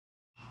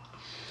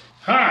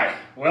Hi,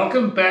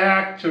 welcome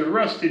back to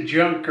Rusted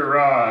Junk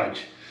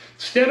Garage.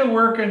 Instead of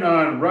working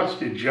on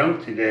rusted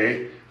junk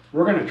today,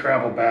 we're going to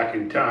travel back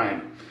in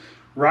time.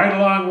 Ride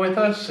along with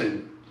us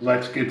and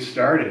let's get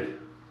started.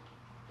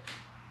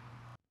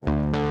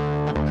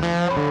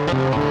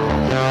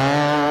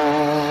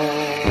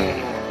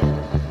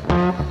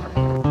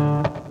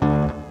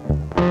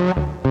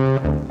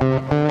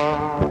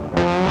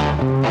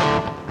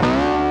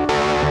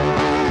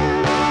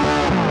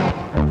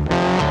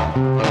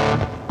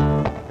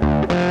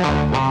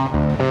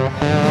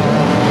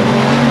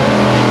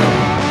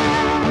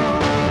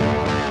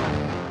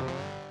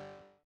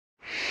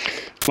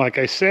 Like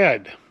I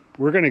said,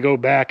 we're going to go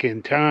back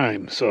in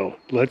time, so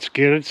let's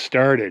get it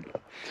started.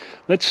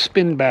 Let's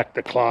spin back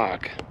the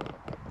clock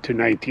to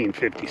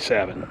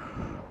 1957.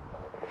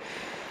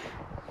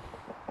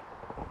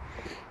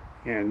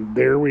 And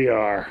there we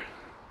are,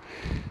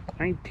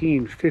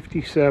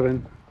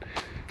 1957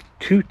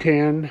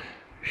 210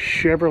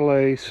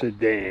 Chevrolet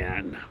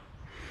Sedan.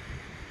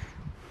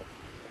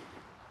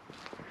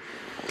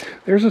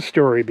 There's a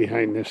story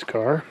behind this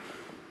car.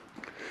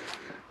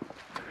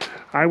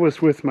 I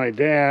was with my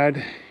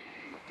dad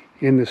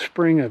in the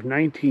spring of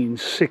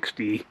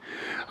 1960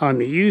 on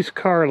the used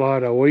car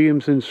lot of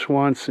Williams &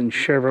 Swanson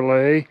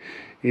Chevrolet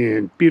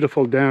in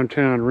beautiful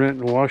downtown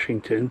Renton,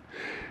 Washington,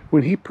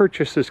 when he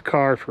purchased this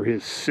car for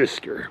his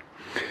sister.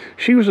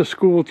 She was a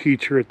school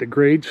teacher at the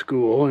grade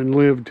school and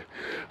lived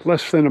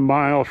less than a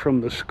mile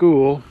from the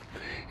school,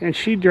 and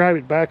she'd drive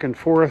it back and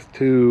forth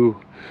to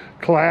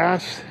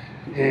class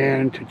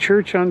and to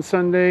church on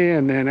Sunday,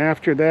 and then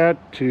after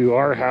that to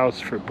our house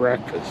for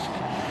breakfast.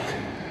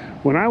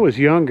 When I was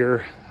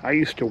younger, I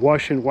used to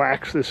wash and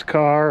wax this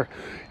car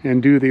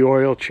and do the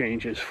oil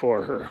changes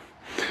for her.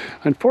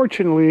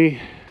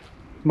 Unfortunately,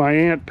 my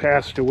aunt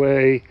passed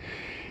away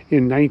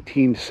in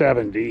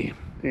 1970,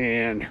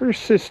 and her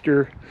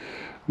sister,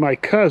 my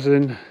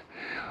cousin,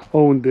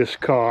 owned this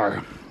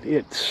car.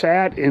 It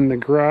sat in the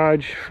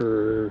garage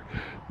for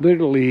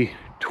literally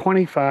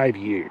 25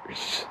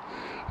 years.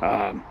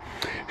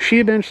 She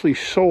eventually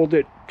sold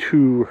it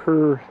to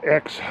her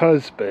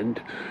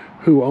ex-husband,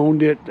 who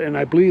owned it, and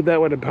I believe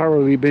that would have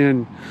probably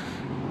been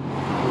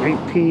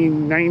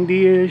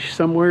 1990-ish,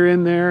 somewhere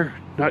in there,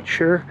 not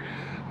sure.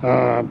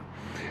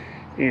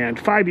 And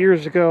 5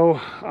 years ago,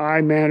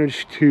 I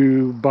managed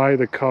to buy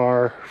the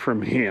car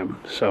from him.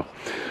 So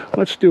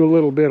let's do a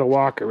little bit of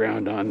walk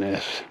around on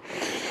this.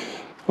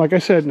 Like I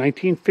said,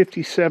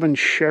 1957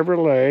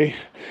 Chevrolet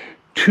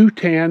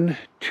 210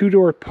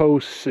 two-door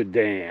post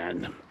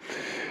sedan.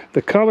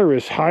 The color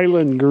is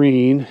Highland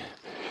green,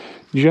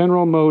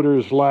 General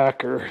Motors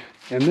lacquer,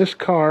 and this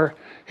car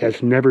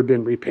has never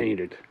been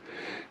repainted.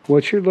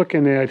 What you're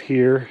looking at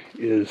here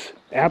is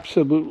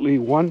absolutely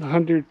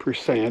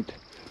 100%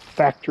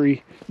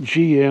 factory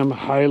GM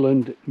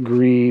Highland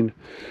green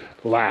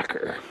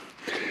lacquer.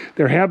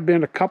 There have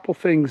been a couple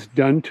things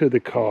done to the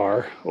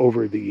car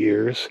over the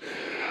years.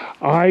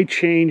 I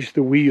changed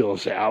the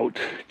wheels out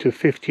to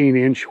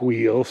 15-inch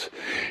wheels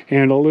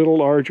and a little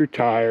larger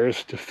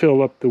tires to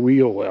fill up the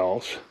wheel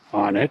wells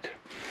on it.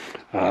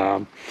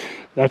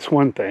 That's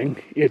one thing.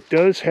 It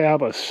does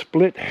have a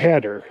split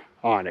header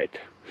on it,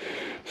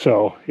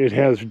 so it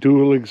has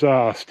dual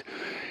exhaust.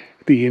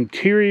 The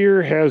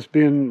interior has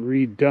been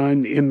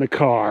redone in the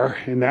car,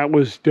 and that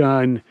was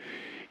done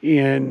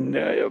in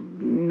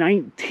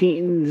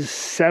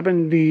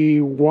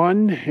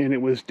 1971, and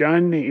it was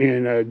done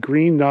in a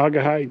green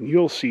Naugahyde.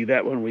 You'll see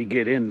that when we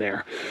get in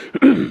there.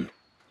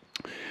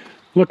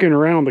 Looking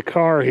around the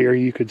car here,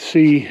 you could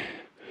see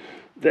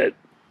that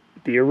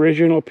the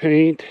original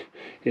paint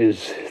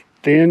is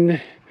thin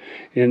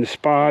in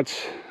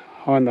spots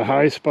on the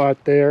high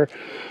spot there,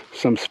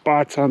 some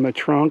spots on the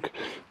trunk.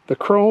 The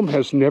chrome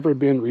has never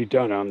been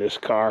redone on this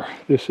car.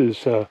 This is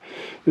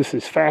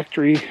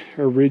factory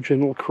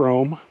original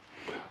chrome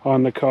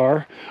on the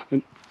car.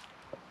 And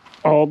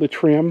all the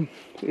trim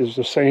is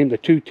the same, the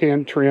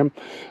 210 trim,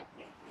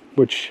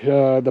 which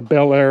the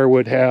Bel Air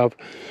would have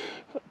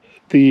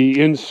the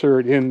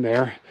insert in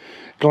there.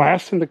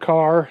 Glass in the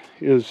car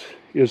is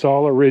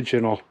all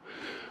original.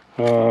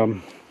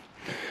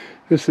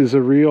 This is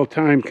a real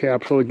time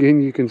capsule.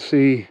 Again, you can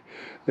see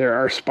there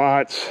are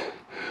spots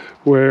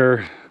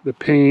where the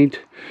paint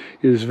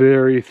is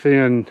very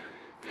thin.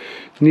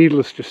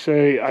 Needless to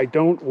say, I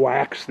don't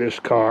wax this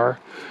car.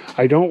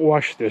 I don't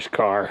wash this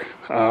car.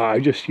 I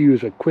just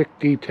use a quick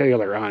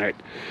detailer on it.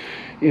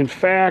 In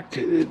fact,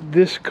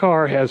 this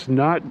car has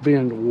not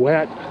been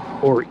wet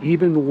or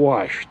even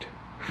washed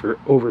for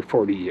over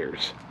 40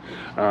 years.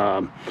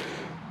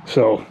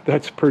 So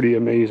that's pretty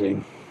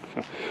amazing.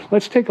 So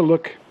let's take a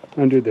look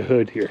under the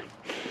hood here.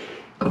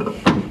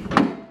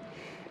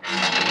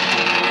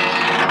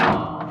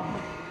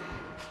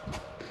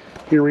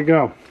 Here we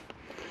go.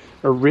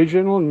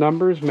 Original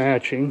numbers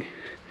matching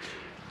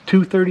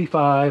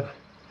 235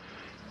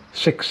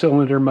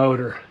 6-cylinder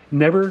motor.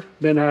 Never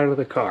been out of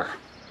the car.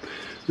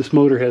 This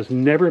motor has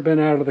never been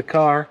out of the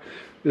car.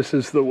 This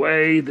is the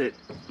way that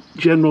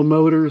General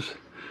Motors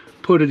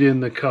put it in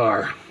the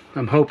car.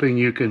 I'm hoping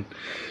you can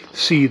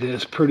see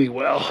this pretty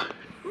well.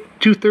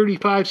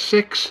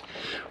 235/6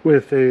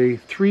 with a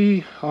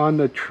 3 on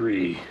the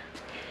tree.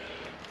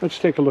 Let's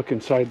take a look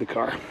inside the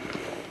car.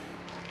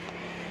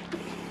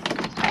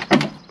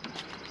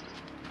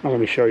 Oh, let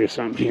me show you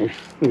something here.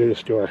 Look at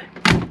this door.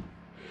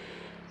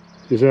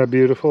 Is that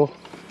beautiful?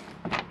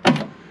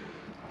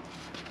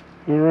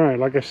 Alright,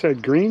 like I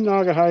said, green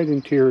Naugahyde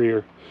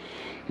interior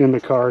in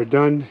the car,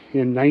 done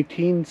in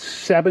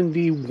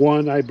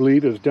 1971, I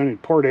believe. It was done in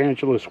Port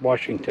Angeles,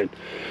 Washington.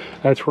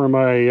 That's where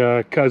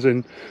my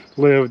cousin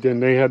lived,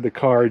 and they had the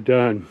car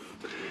done.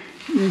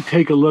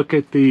 Take a look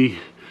at the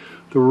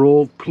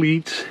rolled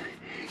pleats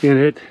in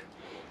it,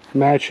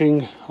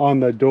 matching on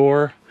the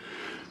door.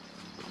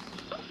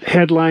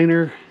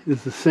 Headliner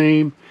is the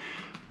same.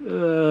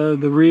 The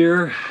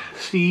rear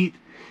seat,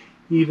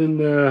 even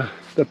the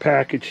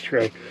package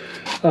tray.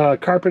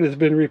 Carpet has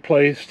been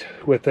replaced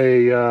with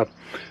a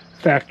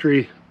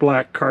factory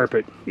black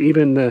carpet.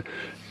 Even the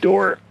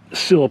door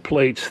sill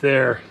plates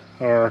there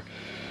are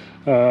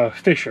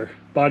Fisher,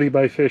 body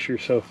by Fisher,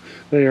 so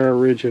they are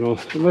original.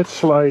 Let's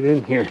slide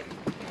in here.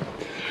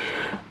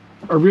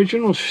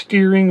 Original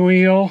steering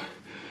wheel,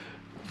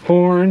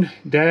 horn,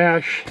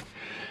 dash,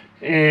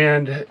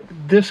 and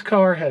this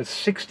car has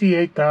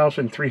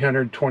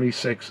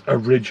 68,326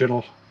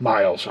 original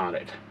miles on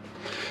it.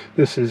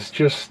 This is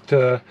just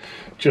a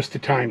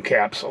time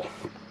capsule.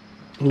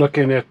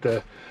 Looking at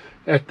the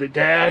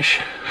dash,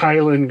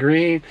 Highland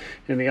green,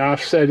 and the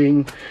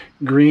offsetting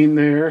green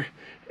there.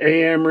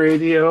 AM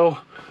radio,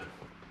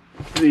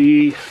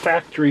 the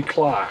factory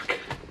clock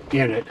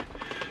in it.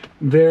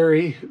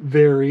 Very,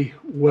 very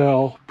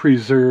well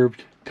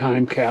preserved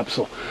time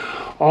capsule.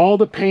 All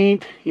the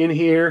paint in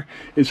here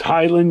is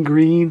Highland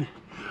green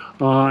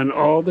on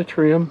all the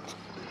trim,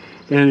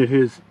 and it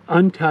is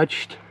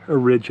untouched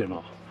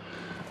original.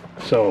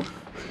 So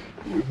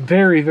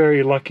very,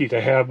 very lucky to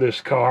have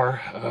this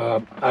car.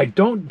 I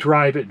don't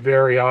drive it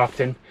very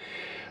often.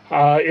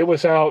 It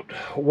was out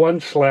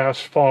once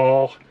last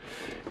fall,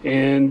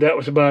 and that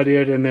was about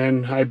it. And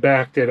then I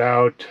backed it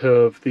out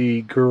of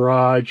the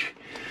garage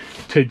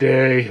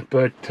today.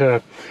 But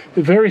a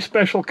very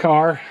special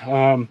car.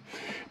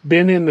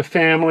 Been in the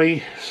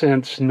family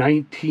since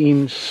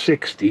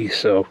 1960,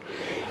 so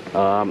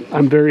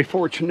I'm very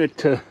fortunate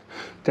to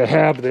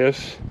have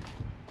this.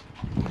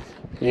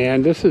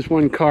 And this is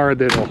one car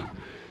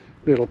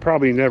that'll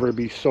probably never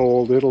be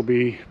sold. It'll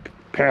be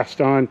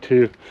passed on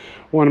to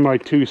one of my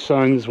two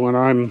sons when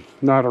I'm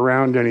not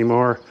around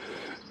anymore.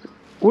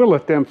 We'll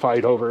let them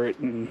fight over it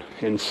and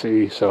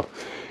see. So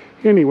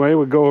anyway,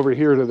 we'll go over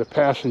here to the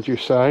passenger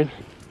side.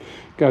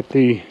 Got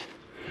the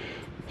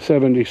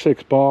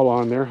 76 ball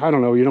on there. I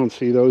don't know, you don't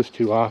see those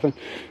too often.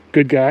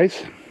 Good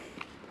guys.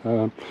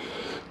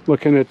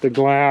 Looking at the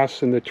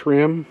glass and the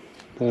trim,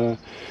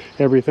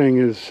 everything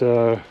is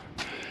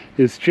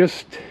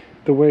just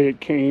the way it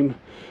came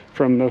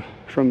from the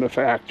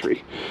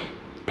factory.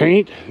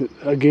 Paint,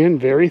 again,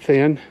 very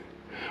thin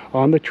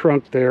on the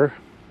trunk there,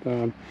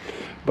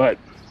 but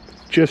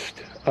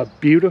just a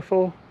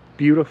beautiful,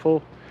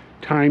 beautiful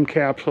time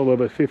capsule of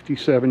a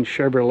 57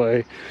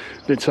 Chevrolet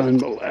that's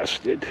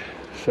unmolested.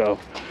 So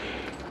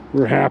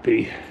we're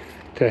happy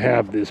to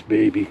have this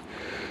baby.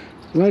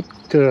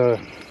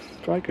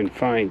 If I can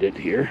find it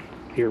here.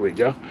 Here we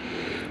go.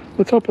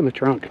 Let's open the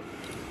trunk.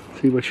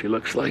 See what she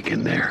looks like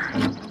in there.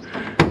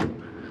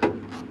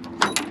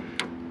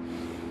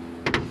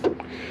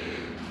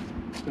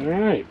 All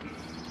right.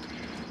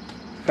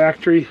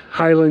 Factory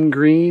Highland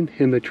green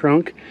in the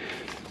trunk.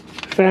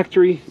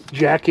 Factory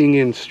jacking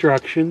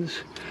instructions.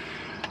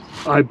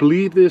 I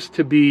believe this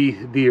to be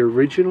the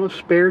original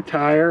spare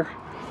tire,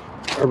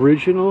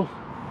 original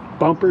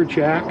bumper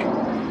jack,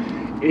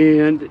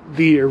 and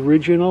the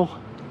original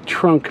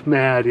trunk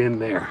mat in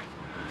there.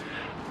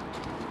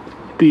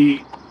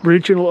 The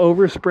original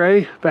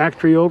overspray,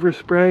 factory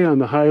overspray on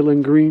the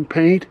Highland green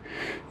paint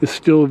is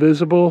still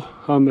visible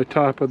on the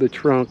top of the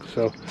trunk.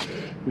 So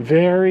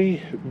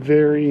very,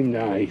 very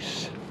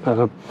nice.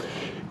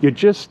 You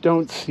just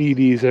don't see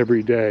these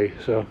every day.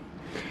 So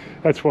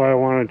that's why I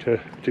wanted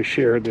to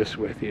share this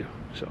with you.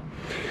 So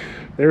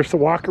there's the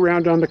walk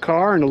around on the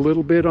car and a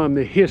little bit on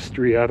the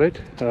history of it.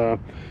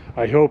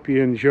 I hope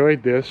you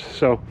enjoyed this.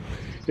 So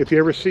if you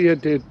ever see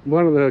it at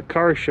one of the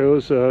car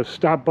shows,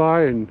 stop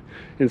by and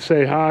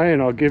say hi,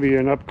 and I'll give you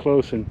an up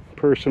close and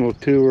personal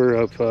tour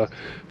of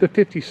the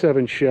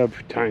 57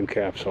 Chev time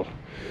capsule.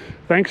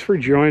 Thanks for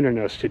joining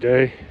us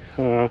today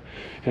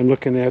and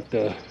looking at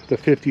the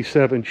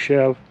 57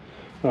 Chev.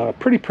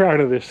 Pretty proud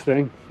of this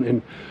thing,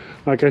 and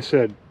like I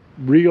said,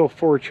 real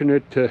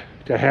fortunate to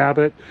have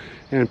it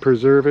and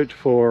preserve it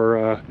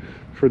for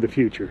the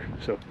future.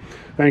 So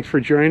thanks for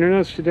joining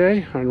us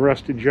today on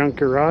Rusted Junk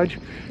Garage.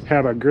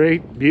 Have a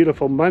great,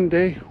 beautiful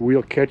Monday.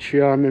 We'll catch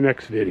you on the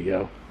next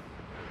video.